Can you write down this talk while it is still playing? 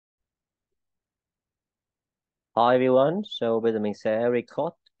Hi everyone, so bây giờ mình sẽ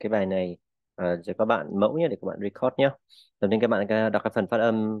record cái bài này cho các bạn mẫu nhé, để các bạn record nhé. Đầu tiên các bạn đọc cái phần phát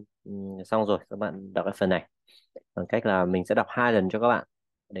âm xong rồi các bạn đọc cái phần này bằng cách là mình sẽ đọc 2 lần cho các bạn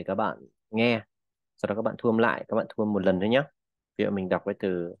để các bạn nghe, sau đó các bạn thu âm lại, các bạn thu âm 1 lần thôi nhé. Ví dụ mình đọc cái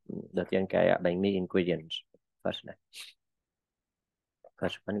từ đầu tiên cái bánh mì ingredients first này.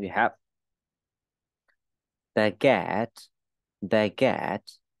 First one we have baguette, baguette,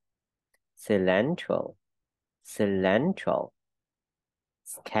 cilantro, cilantro,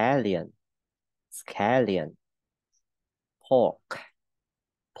 scallion, scallion, pork,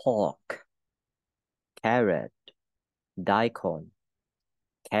 pork, carrot, daikon,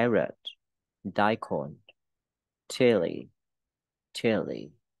 carrot, daikon, chili,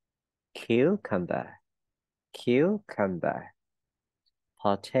 chili, cucumber, cucumber,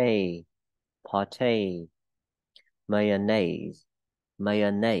 pate, pate, mayonnaise,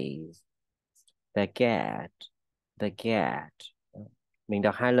 mayonnaise, baguette, baguette. Mình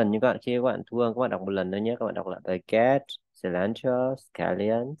đọc 2 lần, nhưng các bạn khi các bạn thu âm các bạn đọc 1 lần nữa nhé. Các bạn đọc lại baguette, cilantro,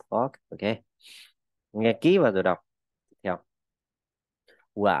 scallion, pork. Ok, nghe kỹ và rồi đọc theo.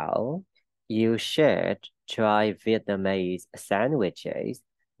 Well, you should try Vietnamese sandwiches.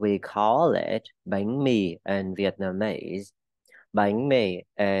 We call it bánh mì in Vietnamese. Bánh mì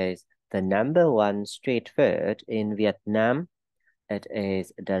is the #1 street food in Vietnam. It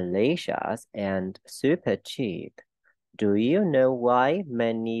is delicious and super cheap. Do you know why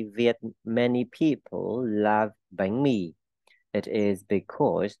many people love bánh mì? It is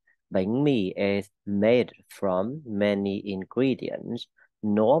because bánh mì is made from many ingredients,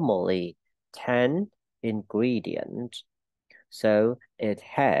 normally 10 ingredients. So it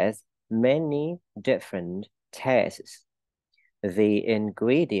has many different tastes. The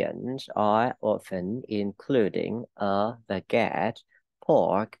ingredients are often including a baguette,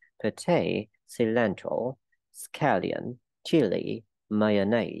 pork, pate, cilantro, scallion, chili,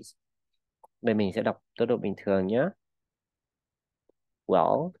 mayonnaise. Đây mình sẽ đọc tốc độ bình thường nhé.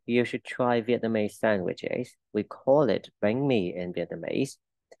 Well, you should try Vietnamese sandwiches. We call it bánh mì in Vietnamese.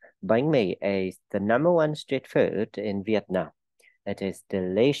 Bánh mì is the #1 street food in Vietnam. It is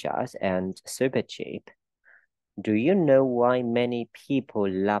delicious and super cheap. Do you know why many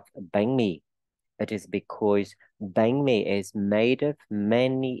people love bánh mì? It is because bánh mì is made of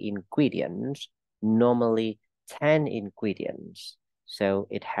many ingredients, normally 10 ingredients, so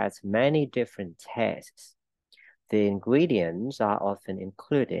it has many different tastes. The ingredients are often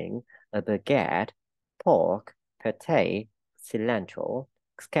including a baguette, pork, pate, cilantro,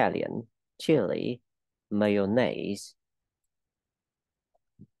 scallion, chili, mayonnaise.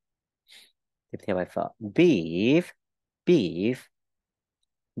 Tiếp theo bài phở. Beef, beef,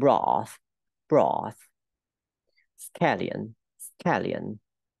 broth, broth, scallion, scallion,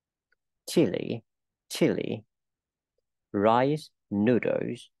 chili, chili, rice,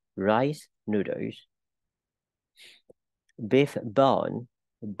 noodles, rice, noodles, beef bone,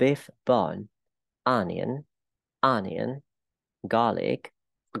 onion, onion, garlic,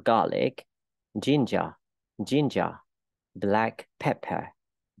 garlic, ginger, ginger, black pepper,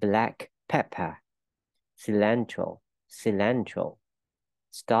 black pepper, cilantro, cilantro,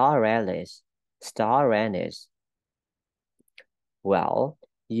 star anise, star anise. Well,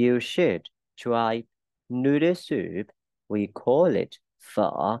 you should try noodle soup. We call it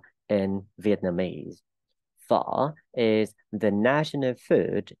phở in Vietnamese. Phở is the national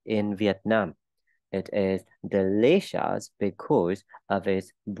food in Vietnam. It is delicious because of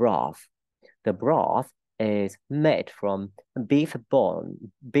its broth. The broth is made from beef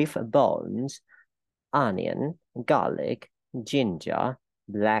bones, onion, garlic, ginger,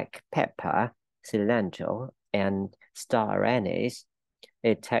 black pepper, cilantro, and star anise.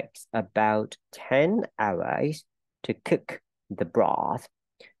 It takes about 10 hours to cook the broth.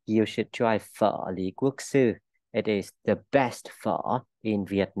 You should try phở Lý Quốc Sư. It is the best phở in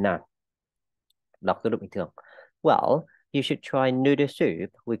Vietnam. Đọc từ bình thường. Well, you should try noodle soup.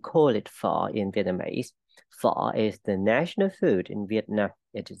 We call it phở in Vietnamese. Phở is the national food in Vietnam.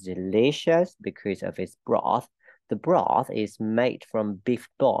 It is delicious because of its broth. The broth is made from beef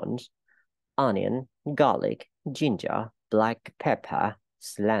bones, onion, garlic, ginger, black pepper,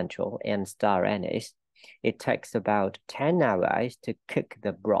 cilantro, and star anise. It takes about 10 hours to cook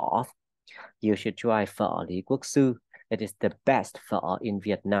the broth. You should try phở Lý Quốc Sư. It is the best phở in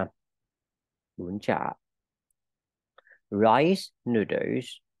Vietnam. Bún chả. Rice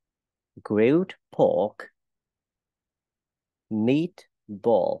noodles, grilled pork,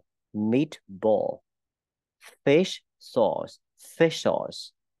 meatball, fish sauce,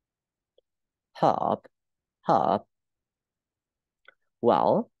 herb.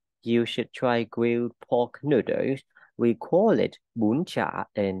 Well, You should try grilled pork noodles. We call it bún chả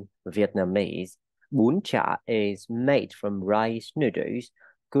in Vietnamese. Bún chả is made from rice noodles,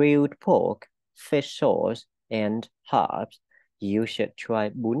 grilled pork, fish sauce, and herbs. You should try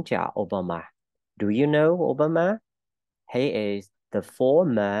bún chả Obama. Do you know Obama? He is the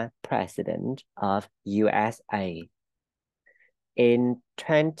former president of USA. In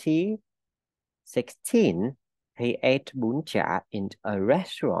 2016, he ate bún chả in a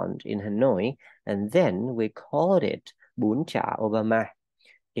restaurant in Hanoi, and then we called it bún chả Obama.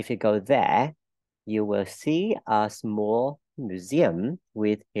 If you go there, you will see a small museum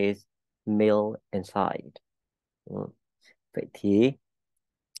with his meal inside. Vậy thì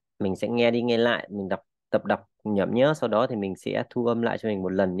mình sẽ nghe đi nghe lại, mình tập đọc nhẩm nhớ, sau đó thì mình sẽ thu âm lại cho mình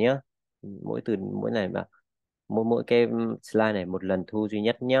một lần nhé. Mỗi này mà mỗi cái slide này một lần thu duy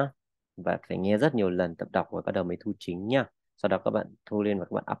nhất nhá, và phải nghe rất nhiều lần tập đọc và bắt đầu mới thu chính nhá. Sau đó các bạn thu lên và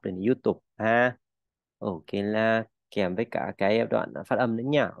các bạn up lên YouTube ha. Ok, là kèm với cả cái đoạn phát âm nữa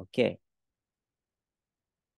nhá. Ok.